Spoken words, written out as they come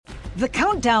The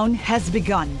countdown has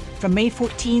begun. From May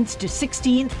 14th to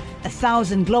 16th,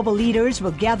 1,000 global leaders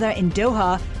will gather in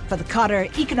Doha for the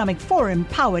Qatar Economic Forum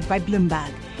powered by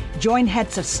Bloomberg. Join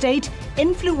heads of state,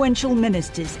 influential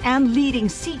ministers, and leading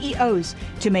CEOs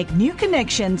to make new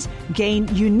connections,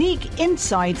 gain unique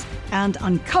insights, and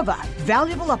uncover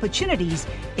valuable opportunities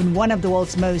in one of the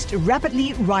world's most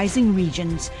rapidly rising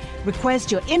regions.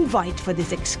 Request your invite for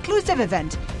this exclusive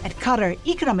event at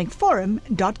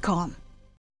QatarEconomicForum.com.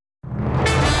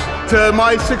 To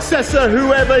my successor,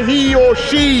 whoever he or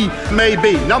she may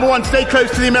be. Number one, stay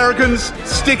close to the Americans,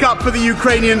 stick up for the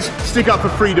Ukrainians, stick up for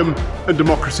freedom and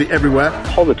democracy everywhere.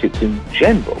 Politics in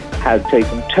general has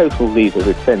taken total leave of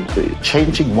its senses.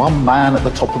 Changing one man at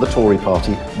the top of the Tory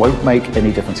party won't make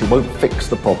any difference. It won't fix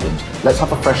the problems. Let's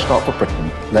have a fresh start for Britain.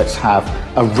 Let's have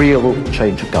a real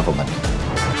change of government.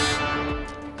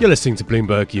 You're listening to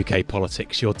Bloomberg UK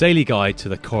Politics, your daily guide to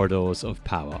the corridors of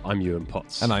power. I'm Ewan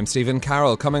Potts. And I'm Stephen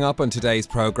Carroll. Coming up on today's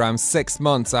programme, 6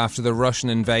 months after the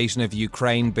Russian invasion of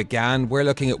Ukraine began, we're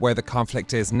looking at where the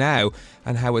conflict is now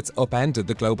and how it's upended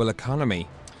the global economy.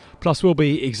 Plus, we'll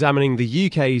be examining the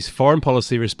UK's foreign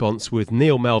policy response with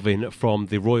Neil Melvin from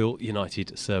the Royal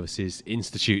United Services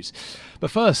Institute.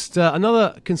 But first,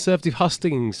 another Conservative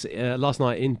hustings last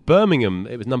night in Birmingham.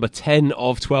 It was number 10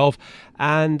 of 12,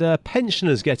 and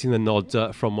pensioners getting the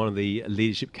nod from one of the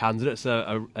leadership candidates,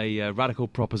 a radical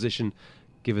proposition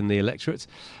given the electorate.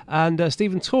 And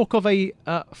Stephen, talk of a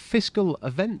fiscal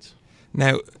event.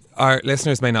 Now, our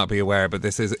listeners may not be aware, but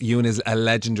Ewan is a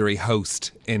legendary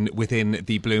host within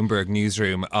the Bloomberg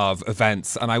newsroom of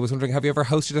events. And I was wondering, have you ever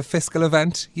hosted a fiscal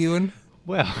event, Ewan?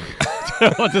 Well, I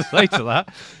don't know what to say to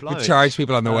that. You charge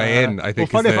people on the way in, I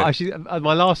think. Well, funny actually,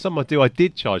 my last time I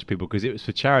did charge people because it was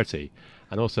for charity.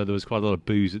 And also there was quite a lot of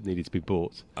booze that needed to be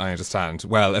bought. I understand.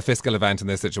 Well, a fiscal event in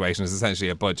this situation is essentially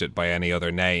a budget by any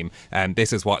other name. And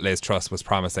this is what Liz Truss was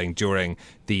promising during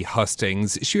the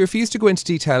hustings. She refused to go into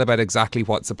detail about exactly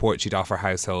what support she'd offer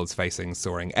households facing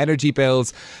soaring energy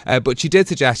bills. But she did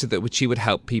suggest that she would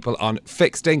help people on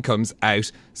fixed incomes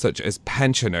out, such as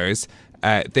pensioners.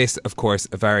 This, of course,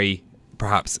 a very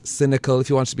perhaps cynical, if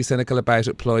you want to be cynical about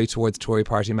it, ploy towards Tory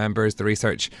party members. The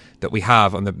research that we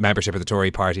have on the membership of the Tory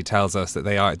party tells us that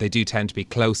they do tend to be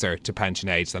closer to pension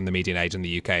age than the median age in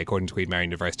the UK, according to Queen Mary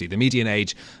University. The median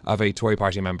age of a Tory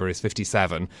party member is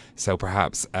 57, so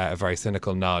perhaps a very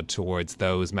cynical nod towards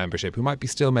those membership who might be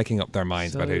still making up their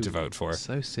minds about who to vote for.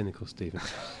 So cynical, Stephen.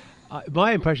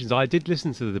 My impressions, I did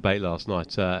listen to the debate last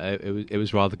night. It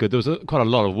was rather good. There was quite a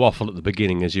lot of waffle at the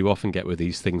beginning, as you often get with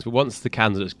these things. But once the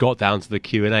candidates got down to the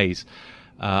Q&As,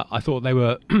 I thought they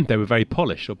were very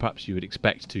polished. Or perhaps you would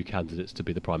expect two candidates to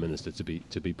be the Prime Minister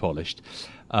to be polished.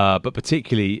 But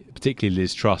particularly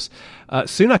Liz Truss.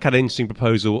 Sunak had an interesting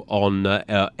proposal on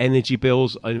energy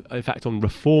bills. In fact, on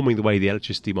reforming the way the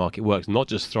electricity market works, not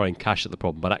just throwing cash at the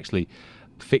problem, but actually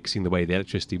fixing the way the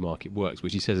electricity market works,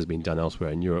 which he says has been done elsewhere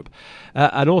in Europe.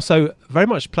 And also very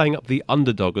much playing up the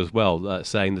underdog as well,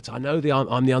 saying that I know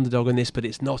I'm the underdog in this, but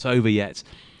it's not over yet.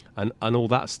 And all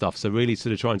that stuff. So really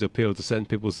sort of trying to appeal to send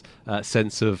people's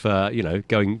sense of,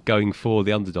 going for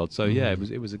the underdog. So, yeah,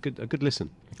 it was a good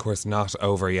listen. Of course, not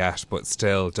over yet, but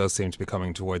still does seem to be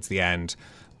coming towards the end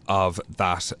of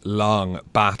that long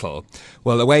battle.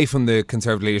 Well, away from the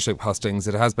Conservative leadership hustings,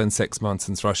 it has been 6 months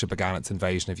since Russia began its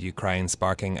invasion of Ukraine,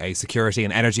 sparking a security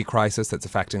and energy crisis that's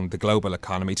affecting the global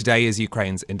economy. Today is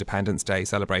Ukraine's Independence Day,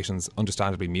 celebrations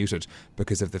understandably muted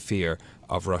because of the fear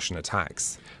of Russian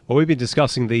attacks. Well, we've been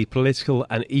discussing the political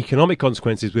and economic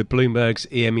consequences with Bloomberg's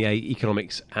EMEA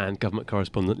economics and government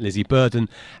correspondent Lizzie Burden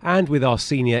and with our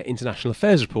senior international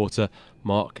affairs reporter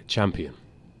Mark Champion.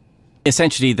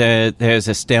 Essentially, there's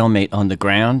a stalemate on the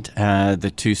ground.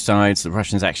 The two sides, the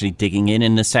Russians actually digging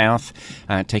in the south,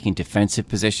 taking defensive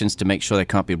positions to make sure they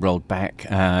can't be rolled back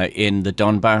in the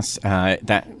Donbass.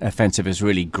 That offensive is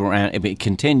really it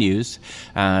continues.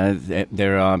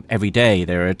 There are every day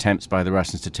there are attempts by the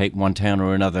Russians to take one town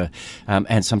or another,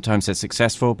 and sometimes they're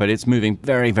successful, but it's moving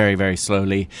very, very, very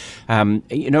slowly.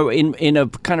 In a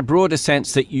kind of broader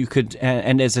sense that you could,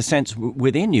 and there's a sense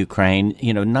within Ukraine,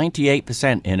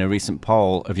 98% in a recent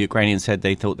poll of Ukrainians said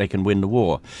they thought they can win the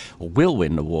war or will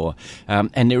win the war.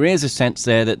 And there is a sense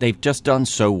there that they've just done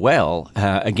so well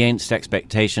against the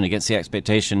expectation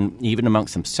even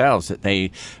amongst themselves that they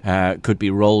could be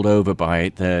rolled over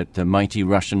by the mighty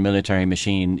Russian military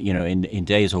machine, in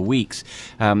days or weeks,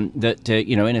 that,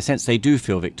 in a sense they do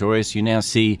feel victorious. You now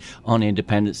see on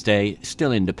Independence Day,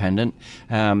 still independent,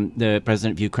 the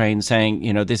president of Ukraine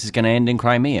saying, this is going to end in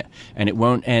Crimea and it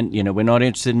won't end. We're not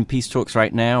interested in peace talks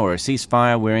right now or a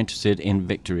ceasefire. We're interested in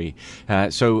victory.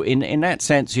 So in that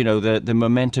sense, the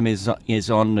momentum is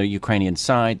on the Ukrainian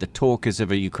side. The talk is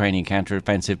of a Ukrainian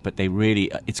counteroffensive, but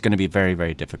it's going to be very,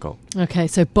 very difficult. Okay,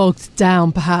 so bogged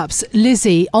down perhaps.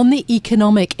 Lizzie, on the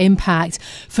economic impact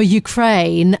for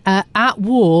Ukraine at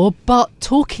war, but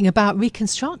talking about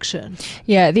reconstruction.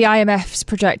 Yeah, the IMF's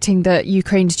projecting that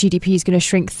Ukraine's GDP is going to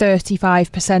shrink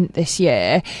 35% this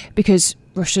year because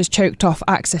Russia's choked off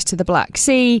access to the Black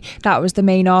Sea. That was the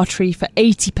main artery for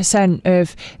 80%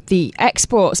 of the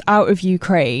exports out of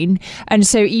Ukraine. And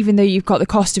so even though you've got the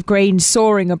cost of grain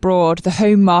soaring abroad, the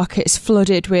home market's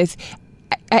flooded with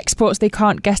exports they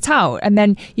can't get out. And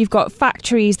then you've got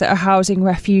factories that are housing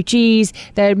refugees.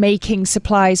 They're making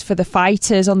supplies for the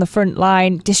fighters on the front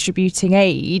line, distributing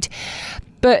aid.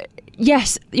 But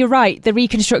yes, you're right. The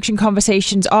reconstruction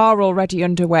conversations are already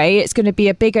underway. It's going to be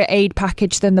a bigger aid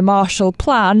package than the Marshall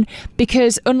Plan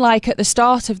because, unlike at the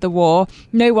start of the war,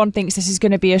 no one thinks this is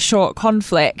going to be a short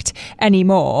conflict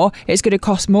anymore. It's going to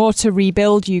cost more to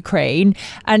rebuild Ukraine.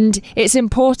 And it's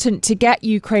important to get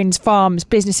Ukraine's farms,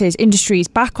 businesses, industries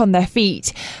back on their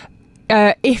feet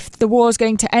if the war is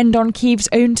going to end on Kyiv's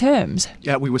own terms.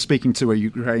 Yeah, we were speaking to a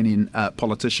Ukrainian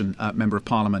politician, member of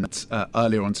parliament,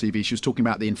 earlier on TV. She was talking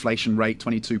about the inflation rate,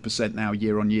 22% now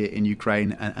year on year in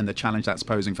Ukraine, and the challenge that's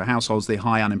posing for households, the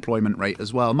high unemployment rate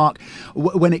as well. Mark,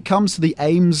 when it comes to the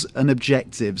aims and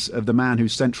objectives of the man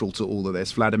who's central to all of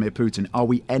this, Vladimir Putin, are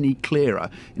we any clearer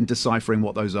in deciphering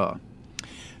what those are?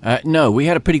 No, we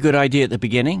had a pretty good idea at the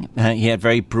beginning. He had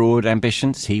very broad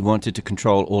ambitions. He wanted to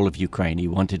control all of Ukraine. He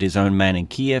wanted his own man in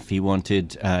Kiev. He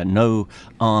wanted no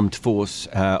armed force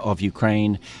of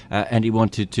Ukraine. And he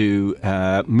wanted to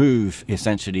move,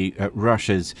 essentially,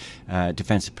 Russia's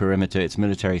defensive perimeter, its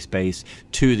military space,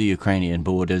 to the Ukrainian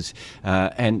borders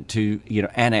and to,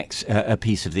 annex a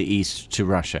piece of the east to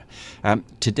Russia.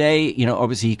 Today,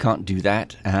 obviously he can't do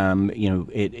that,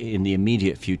 in the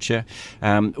immediate future.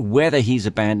 Whether he's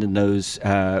abandoned those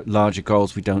larger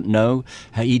goals, we don't know.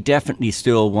 He definitely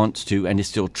still wants to and is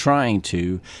still trying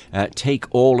to take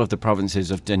all of the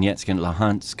provinces of Donetsk and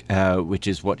Luhansk, which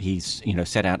is what he's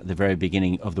set out at the very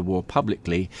beginning of the war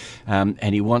publicly.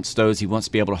 And he wants those. He wants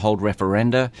to be able to hold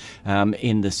referenda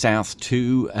in the south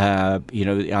too.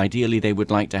 Ideally they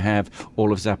would like to have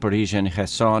all of Zaporizhia and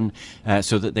Kherson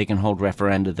so that they can hold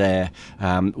referenda there,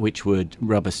 which would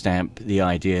rubber stamp the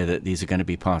idea that these are going to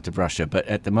be part of Russia. But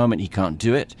at the moment he can't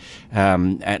do it.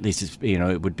 At least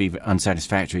it would be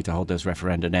unsatisfactory to hold those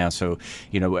referenda now. So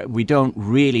we don't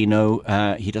really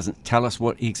know. He doesn't tell us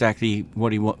what he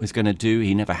was going to do.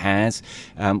 He never has.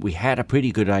 We had a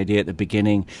pretty good idea at the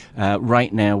beginning.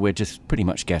 Right now we're just pretty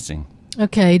much guessing.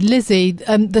 Okay, Lizzie,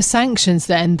 the sanctions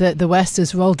then that the West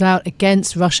has rolled out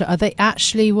against Russia, are they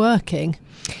actually working?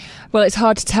 Well, it's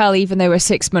hard to tell even though we're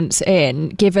 6 months in,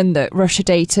 given that Russia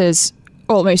data's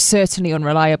almost certainly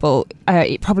unreliable,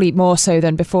 probably more so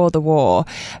than before the war.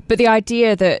 But the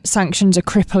idea that sanctions are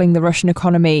crippling the Russian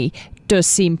economy does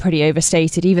seem pretty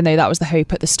overstated, even though that was the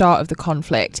hope at the start of the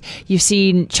conflict. You've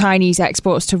seen Chinese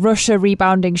exports to Russia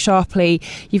rebounding sharply.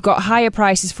 You've got higher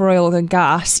prices for oil and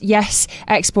gas. Yes,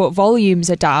 export volumes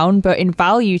are down, but in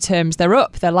value terms, they're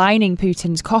up. They're lining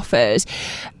Putin's coffers.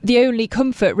 The only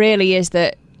comfort really is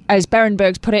that, as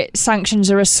Berenberg's put it,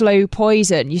 sanctions are a slow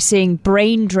poison. You're seeing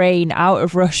brain drain out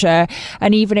of Russia.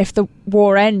 And even if the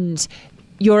war ends,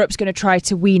 Europe's going to try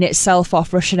to wean itself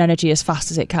off Russian energy as fast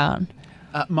as it can.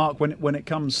 Mark, when it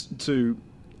comes to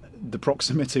the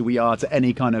proximity we are to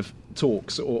any kind of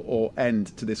talks or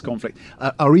end to this conflict,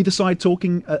 are either side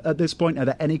talking at this point? Are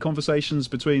there any conversations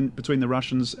between the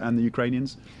Russians and the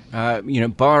Ukrainians?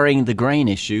 Barring the grain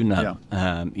issue, no.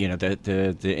 Yeah.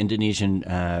 The Indonesian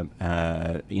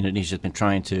Indonesia's been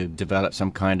trying to develop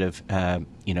some kind of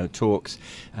talks,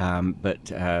 but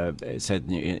said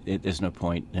there's no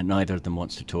point, and neither of them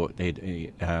wants to talk.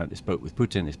 They spoke with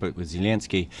Putin, they spoke with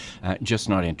Zelensky, just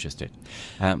not interested.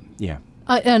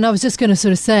 And I was just going to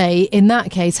sort of say, in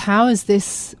that case, how has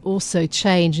this also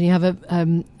changed? And you have a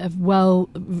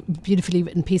beautifully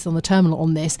written piece on the Terminal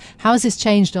on this. How has this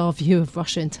changed our view of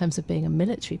Russia in terms of being a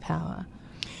military power?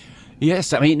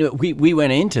 Yes, I mean, we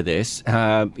went into this,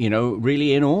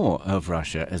 really in awe of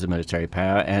Russia as a military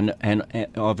power and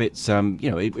of its,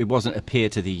 it wasn't a peer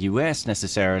to the US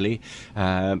necessarily,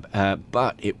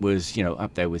 but it was,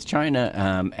 up there with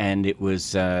China, and it was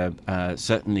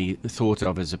certainly thought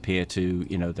of as a peer to,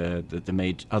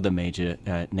 the other major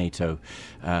NATO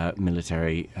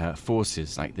military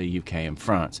forces like the UK and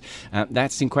France.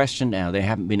 That's in question now. They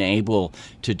haven't been able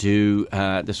to do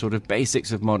the sort of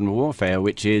basics of modern warfare,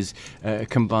 which is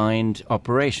combined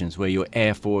operations where your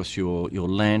air force, your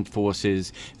land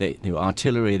forces, your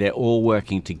artillery, they're all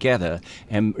working together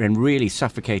and really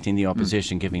suffocating the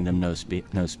opposition, giving them no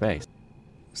space.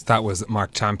 So that was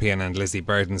Mark Champion and Lizzie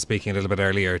Burden speaking a little bit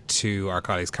earlier to our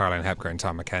colleagues Caroline Hepker and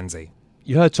Tom Mackenzie.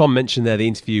 You heard Tom mention there the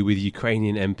interview with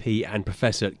Ukrainian MP and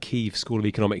professor at Kyiv School of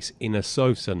Economics, Inna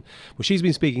Sovsun. Well, she's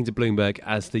been speaking to Bloomberg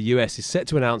as the US is set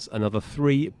to announce another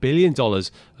 $3 billion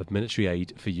of military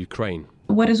aid for Ukraine.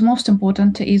 What is most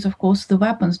important is, of course, the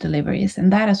weapons deliveries,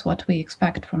 and that is what we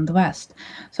expect from the West.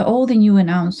 So all the new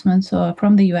announcements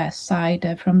from the US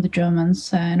side, from the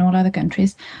Germans and all other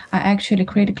countries are actually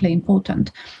critically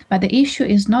important. But the issue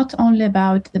is not only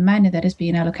about the money that is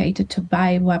being allocated to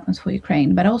buy weapons for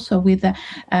Ukraine, but also with the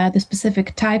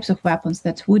specific types of weapons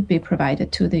that would be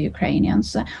provided to the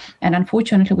Ukrainians. And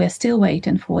unfortunately, we're still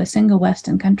waiting for a single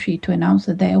Western country to announce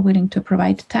that they are willing to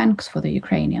provide tanks for the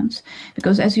Ukrainians.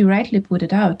 Because as you rightly put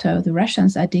it out, the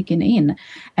Russians are digging in.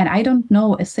 And I don't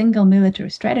know a single military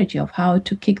strategy of how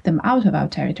to kick them out of our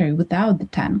territory without the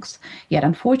tanks. Yet,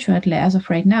 unfortunately, as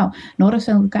of right now, not a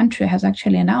single country has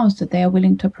actually announced that they are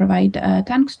willing to provide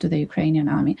tanks to the Ukrainian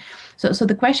army. So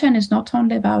the question is not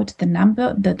only about the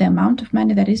number, the amount of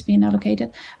money that is being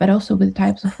allocated, but also with the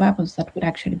types of weapons that would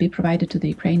actually be provided to the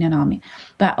Ukrainian army.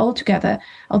 But altogether,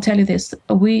 I'll tell you this,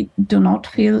 we do not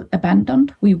feel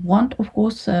abandoned. We want, of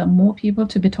course, more people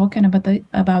to be talking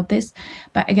about this.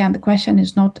 But again, the question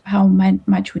is not how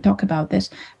much we talk about this,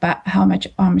 but how much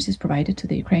arms is provided to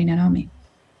the Ukrainian army.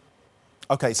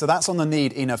 OK, so that's on the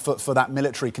need, Ina, for that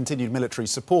continued military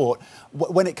support.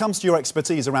 When it comes to your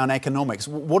expertise around economics,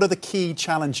 what are the key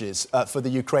challenges for the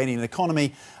Ukrainian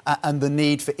economy and the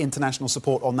need for international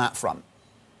support on that front?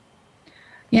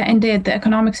 Yeah, indeed, the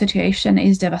economic situation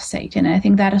is devastating. And I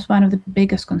think that is one of the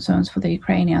biggest concerns for the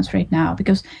Ukrainians right now,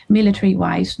 because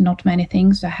military-wise, not many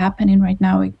things are happening right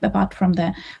now, apart from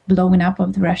the blowing up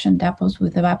of the Russian depots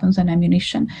with the weapons and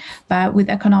ammunition. But with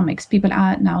economics, people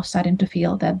are now starting to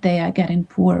feel that they are getting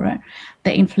poorer.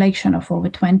 The inflation of over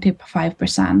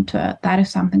 25%, that is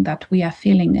something that we are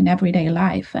feeling in everyday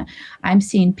life. I'm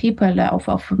seeing people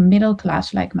of middle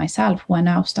class like myself who are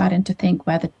now starting to think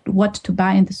what to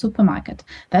buy in the supermarket.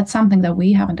 That's something that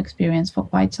we haven't experienced for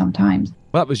quite some time.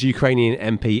 Well, that was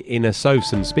Ukrainian MP Inna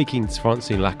Sovsun speaking to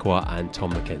Francine Lacroix and Tom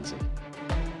Mackenzie.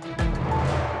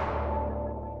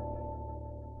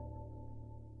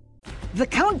 The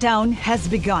countdown has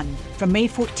begun. From May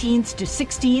 14th to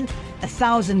 16th,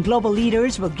 1,000 global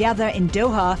leaders will gather in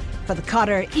Doha for the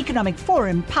Qatar Economic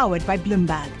Forum powered by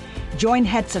Bloomberg. Join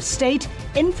heads of state,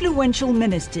 influential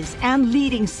ministers, and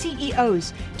leading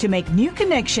CEOs to make new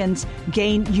connections,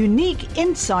 gain unique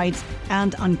insights,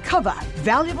 and uncover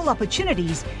valuable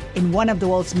opportunities in one of the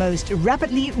world's most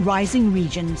rapidly rising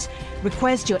regions.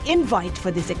 Request your invite for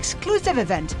this exclusive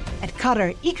event at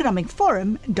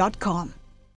QatarEconomicForum.com.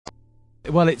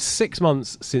 Well, it's 6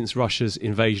 months since Russia's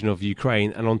invasion of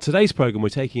Ukraine, and on today's programme we're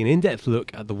taking an in-depth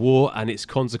look at the war and its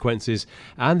consequences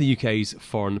and the UK's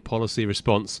foreign policy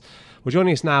response. Well,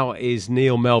 joining us now is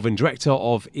Neil Melvin, Director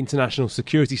of International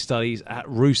Security Studies at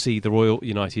RUSI, the Royal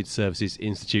United Services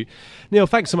Institute. Neil,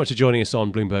 thanks so much for joining us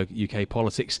on Bloomberg UK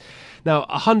Politics. Now,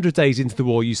 100 days into the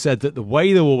war, you said that the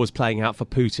way the war was playing out for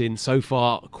Putin so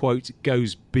far, quote,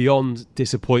 goes beyond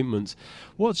disappointment.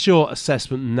 What's your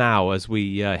assessment now as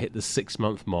we hit the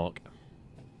 6-month mark?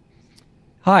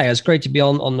 Hi, it's great to be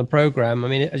on the programme. I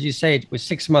mean, as you say, we're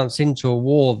 6 months into a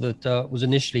war that was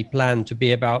initially planned to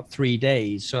be about 3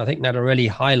 days. So I think that really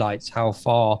highlights how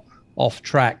far off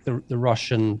track the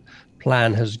Russian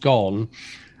plan has gone.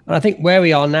 And I think where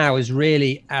we are now is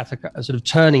really at a sort of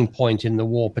turning point in the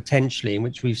war, potentially, in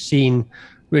which we've seen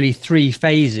really 3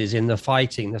 phases in the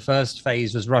fighting. The first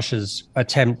phase was Russia's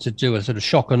attempt to do a sort of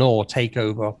shock and awe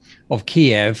takeover of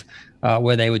Kiev,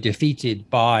 where they were defeated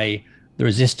by the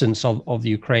resistance of the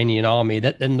Ukrainian army.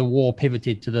 That then the war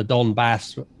pivoted to the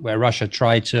Donbass, where Russia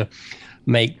tried to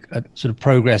make a sort of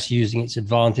progress using its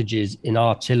advantages in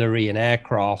artillery and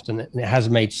aircraft, and it has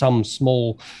made some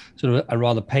small, sort of a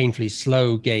rather painfully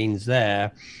slow gains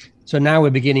there. So now we're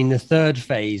beginning the third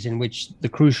phase, in which the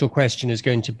crucial question is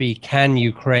going to be, can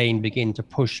Ukraine begin to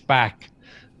push back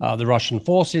the Russian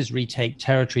forces, retake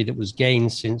territory that was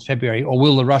gained since February, or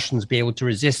will the Russians be able to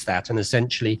resist that and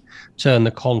essentially turn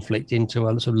the conflict into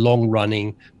a sort of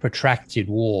long-running, protracted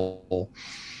war?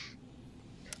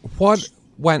 What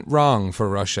went wrong for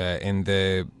Russia in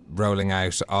the rolling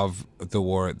out of the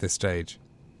war at this stage?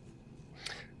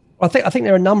 I think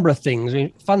there are a number of things. I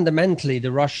mean, fundamentally,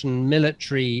 the Russian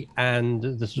military and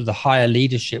the sort of the higher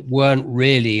leadership weren't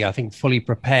really, I think, fully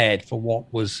prepared for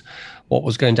what was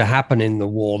going to happen in the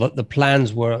war. That the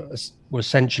plans were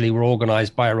essentially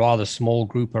organized by a rather small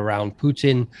group around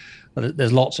Putin.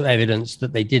 There's lots of evidence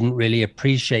that they didn't really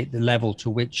appreciate the level to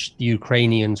which the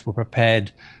Ukrainians were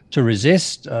prepared to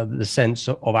resist, the sense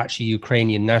of actually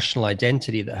Ukrainian national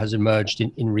identity that has emerged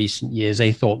in recent years.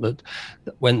 They thought that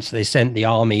once they sent the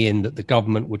army in, that the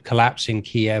government would collapse in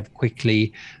Kiev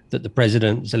quickly, that the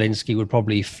President Zelensky would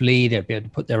probably flee, they'd be able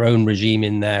to put their own regime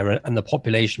in there, and the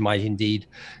population might indeed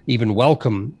even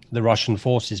welcome the Russian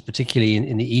forces, particularly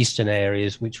in the eastern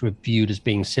areas, which were viewed as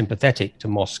being sympathetic to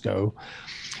Moscow.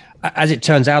 As it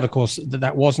turns out, of course,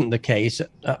 that wasn't the case.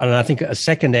 And I think a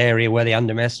second area where they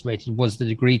underestimated was the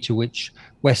degree to which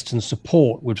Western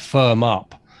support would firm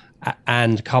up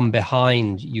and come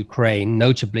behind Ukraine,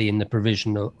 notably in the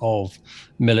provision of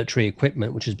military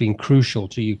equipment, which has been crucial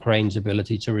to Ukraine's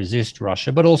ability to resist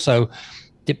Russia, but also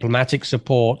diplomatic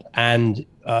support and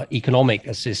economic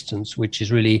assistance, which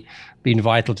has really been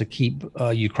vital to keep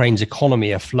Ukraine's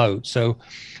economy afloat. So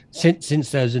since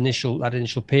that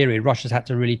initial period, Russia's had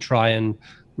to really try and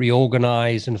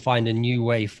reorganize and find a new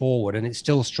way forward, and it's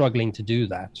still struggling to do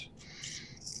that.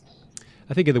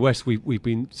 I think in the West we've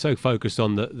been so focused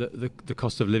on the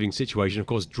cost of living situation, of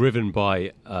course, driven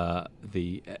by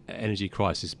the energy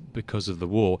crisis because of the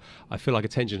war. I feel like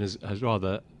attention has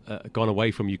rather gone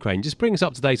away from Ukraine. Just bring us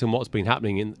up to date on what's been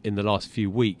happening in the last few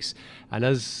weeks. And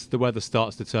as the weather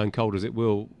starts to turn cold, as it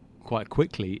will quite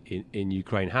quickly in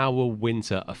Ukraine, how will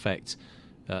winter affect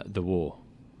the war?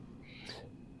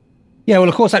 Yeah, well,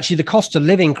 of course, actually, the cost of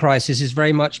living crisis is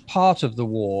very much part of the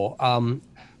war.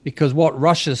 Because what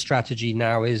Russia's strategy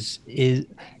now is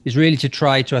really to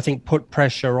try to, I think, put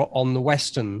pressure on the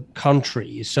Western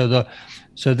countries, so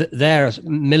that their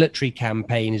military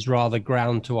campaign is rather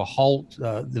ground to a halt.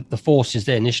 The forces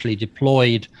they initially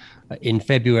deployed in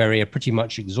February are pretty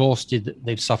much exhausted.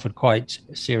 They've suffered quite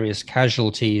serious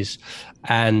casualties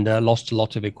and lost a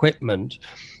lot of equipment.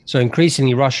 So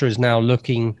increasingly, Russia is now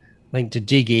looking, I think, to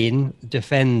dig in,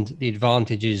 defend the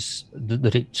advantages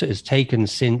that it has taken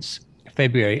since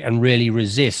February and really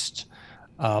resist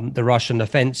the Russian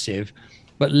offensive.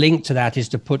 But linked to that is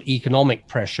to put economic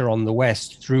pressure on the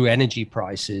West through energy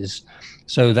prices,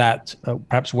 so that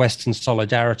perhaps Western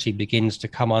solidarity begins to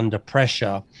come under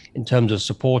pressure in terms of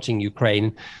supporting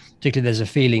Ukraine. Particularly, there's a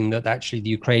feeling that actually the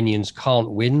Ukrainians can't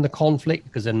win the conflict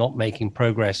because they're not making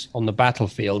progress on the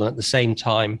battlefield. And at the same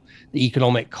time, the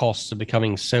economic costs are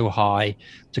becoming so high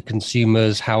to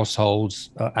consumers,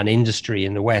 households, and industry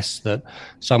in the West that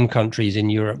some countries in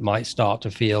Europe might start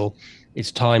to feel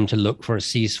it's time to look for a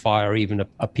ceasefire or even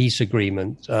a peace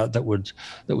agreement that would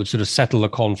sort of settle the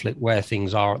conflict where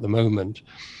things are at the moment.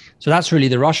 So that's really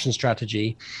the Russian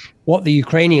strategy. What the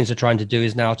Ukrainians are trying to do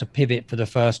is now to pivot for the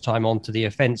first time onto the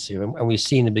offensive. And we've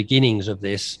seen the beginnings of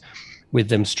this with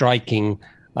them striking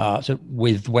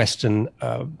with Western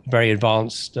very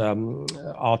advanced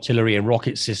artillery and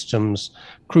rocket systems,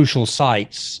 crucial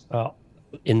sites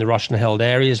in the Russian-held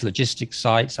areas, logistic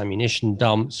sites, ammunition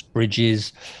dumps,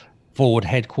 bridges, forward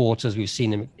headquarters. We've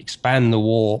seen them expand the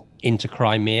war into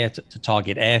Crimea to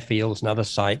target airfields and other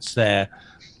sites there.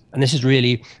 And this is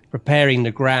really preparing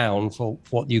the ground for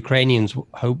what the Ukrainians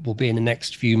hope will be in the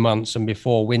next few months and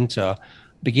before winter,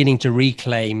 beginning to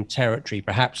reclaim territory,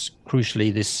 perhaps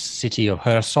crucially this city of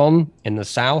Kherson in the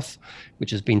south,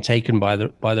 which has been taken by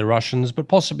the Russians, but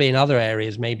possibly in other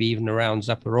areas, maybe even around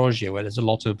Zaporozhye, where there's a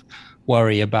lot of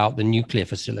worry about the nuclear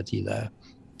facility there.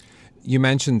 You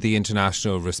mentioned the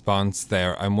international response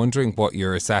there. I'm wondering what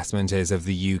your assessment is of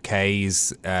the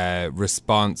UK's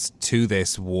response to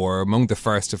this war, among the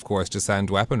first, of course, to send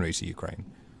weaponry to Ukraine.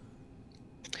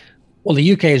 Well,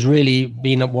 the UK has really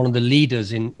been one of the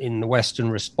leaders in the Western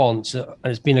response, and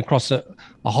it's been across a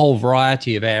whole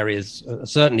variety of areas.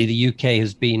 Certainly, the UK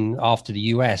has been, after the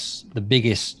US, the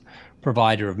biggest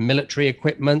provider of military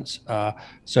equipment.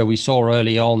 So we saw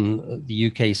early on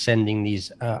the UK sending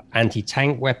these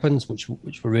anti-tank weapons, which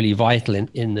were really vital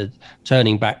in the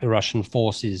turning back the Russian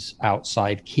forces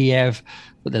outside Kiev.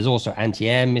 But there's also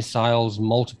anti-air missiles,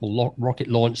 multiple rocket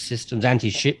launch systems,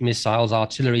 anti-ship missiles,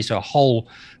 artillery, so a whole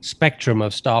spectrum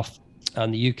of stuff.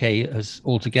 And the UK has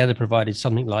altogether provided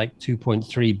something like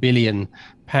 £2.3 billion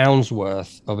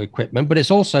worth of equipment. But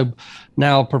it's also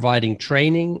now providing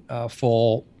training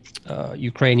for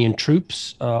Ukrainian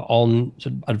troops on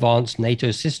sort of advanced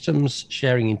NATO systems,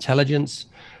 sharing intelligence.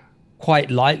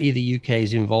 Quite lightly, the UK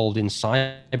is involved in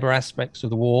cyber aspects of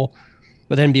the war.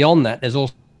 But then beyond that, there's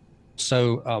also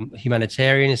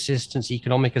humanitarian assistance,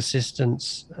 economic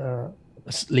assistance,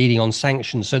 leading on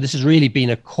sanctions. So this has really been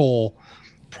a core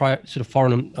sort of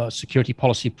foreign security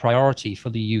policy priority for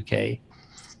the UK.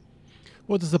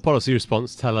 What does the policy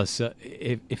response tell us,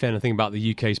 if anything, about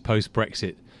the UK's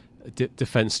post-Brexit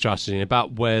defence strategy and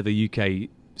about where the UK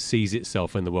sees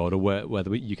itself in the world, or where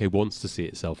the UK wants to see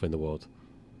itself in the world?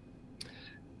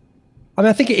 I mean,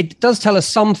 I think it does tell us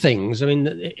some things. I mean,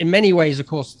 in many ways, of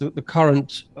course, the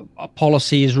current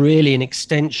policy is really an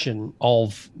extension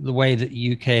of the way that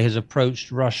the UK has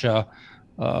approached Russia,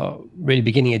 really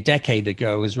beginning a decade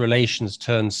ago, as relations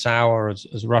turned sour,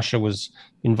 as Russia was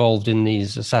involved in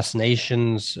these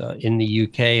assassinations in the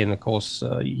UK, and of course,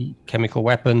 chemical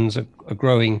weapons, a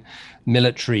growing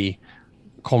military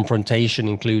confrontation,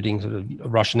 including sort of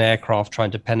Russian aircraft trying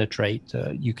to penetrate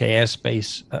UK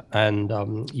airspace and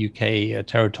UK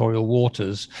territorial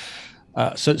waters.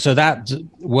 So that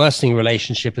worsening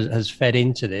relationship has fed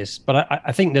into this. But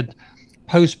I think that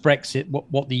post-Brexit,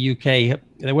 what the UK,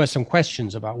 there were some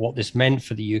questions about what this meant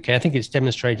for the UK. I think it's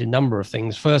demonstrated a number of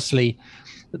things. Firstly,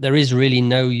 that there is really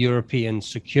no European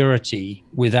security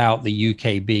without the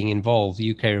UK being involved.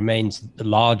 The UK remains the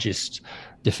largest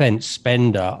defense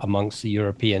spender amongst the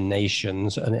European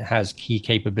nations, and it has key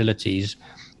capabilities.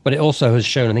 But it also has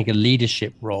shown, I think, a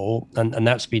leadership role, and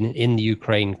that's been in the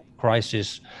Ukraine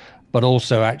crisis, but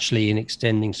also actually in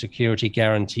extending security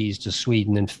guarantees to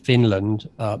Sweden and Finland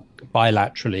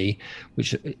bilaterally,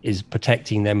 which is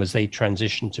protecting them as they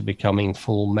transition to becoming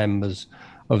full members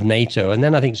of NATO. And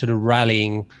then I think sort of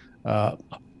rallying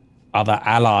other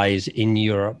allies in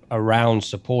Europe around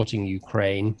supporting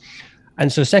Ukraine.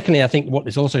 And so secondly, I think what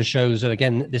this also shows, and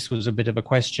again, this was a bit of a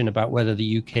question about whether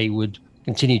the UK would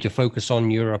continue to focus on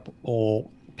Europe or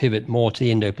pivot more to the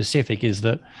Indo-Pacific, is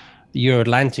that the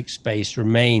Euro-Atlantic space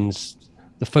remains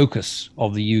the focus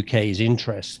of the UK's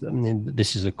interests. I mean,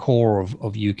 this is the core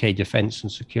of UK defence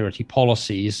and security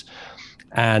policies.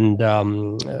 And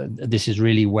this is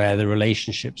really where the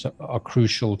relationships are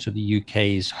crucial to the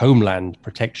UK's homeland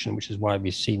protection, which is why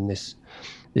we've seen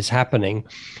this happening.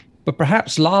 But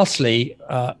perhaps lastly,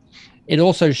 it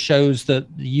also shows that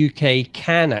the UK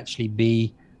can actually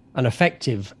be an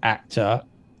effective actor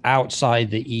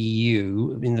outside the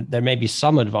EU. I mean, there may be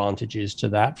some advantages to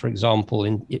that. For example,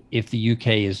 if the UK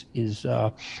is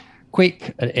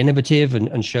quick and innovative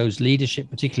and shows leadership,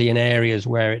 particularly in areas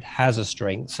where it has a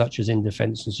strength, such as in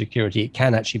defence and security, it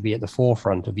can actually be at the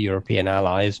forefront of European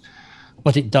allies.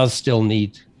 But it does still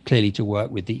need clearly to work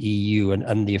with the EU,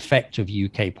 and the effect of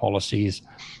UK policies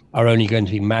are only going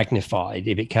to be magnified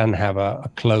if it can have a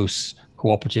close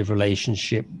cooperative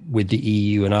relationship with the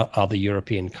EU and other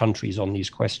European countries on these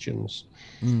questions.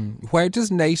 Where does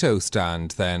NATO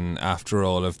stand then after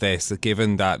all of this?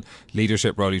 Given that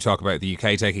leadership role you talk about the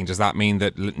UK taking, does that mean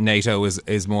that NATO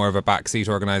is more of a backseat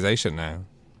organisation now?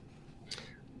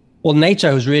 Well,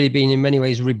 NATO has really been in many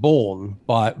ways reborn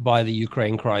by the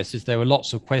Ukraine crisis. There were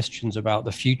lots of questions about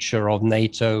the future of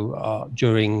NATO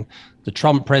during the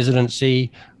Trump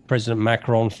presidency. President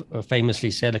Macron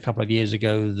famously said a couple of years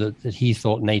ago that he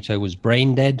thought NATO was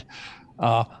brain dead.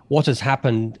 What has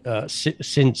happened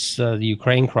since the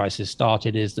Ukraine crisis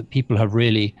started is that people have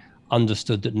really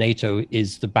understood that NATO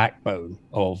is the backbone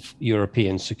of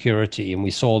European security. And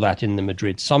we saw that in the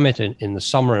Madrid summit in the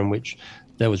summer, in which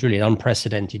there was really an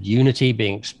unprecedented unity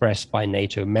being expressed by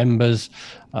NATO members.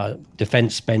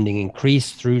 Defense spending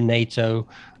increased through NATO.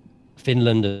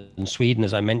 Finland and Sweden,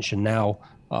 as I mentioned now,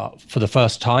 for the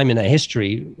first time in their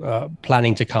history,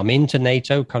 planning to come into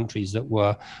NATO, countries that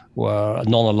were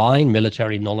non-aligned,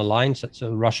 military non-aligned.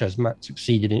 So Russia has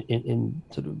succeeded in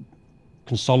sort of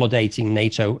consolidating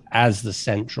NATO as the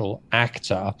central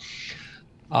actor.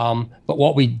 But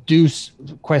what we do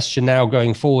question now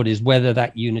going forward is whether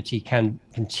that unity can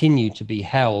continue to be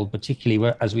held,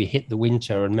 particularly as we hit the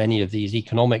winter and many of these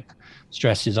economic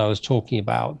stresses I was talking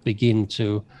about begin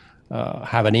to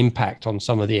have an impact on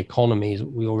some of the economies.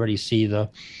 We already see the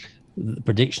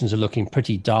predictions are looking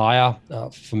pretty dire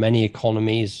for many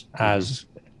economies as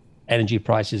energy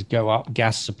prices go up,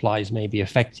 gas supplies may be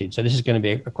affected. So this is going to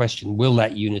be a question, will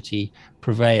that unity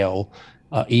prevail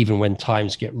even when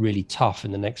times get really tough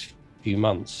in the next few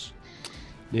months?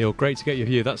 Neil, great to get your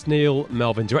view. That's Neil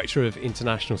Melvin, Director of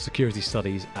International Security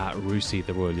Studies at RUSI,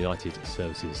 the Royal United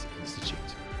Services Institute.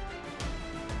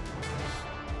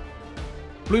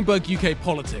 Bloomberg UK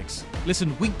Politics.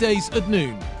 Listen weekdays at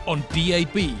noon on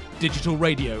DAB Digital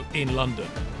Radio in London.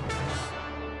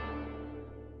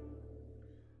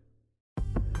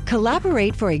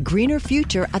 Collaborate for a greener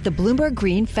future at the Bloomberg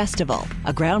Green Festival,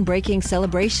 a groundbreaking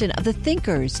celebration of the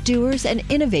thinkers, doers, and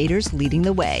innovators leading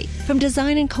the way, from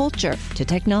design and culture to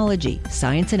technology,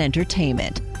 science, and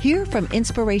entertainment. Hear from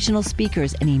inspirational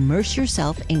speakers and immerse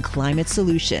yourself in climate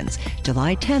solutions.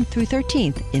 July 10th through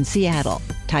 13th in Seattle.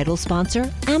 Title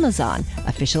sponsor, Amazon.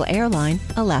 Official airline,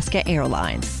 Alaska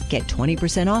Airlines. Get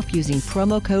 20% off using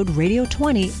promo code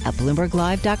radio20 at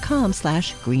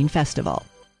BloombergLive.com/Green Festival.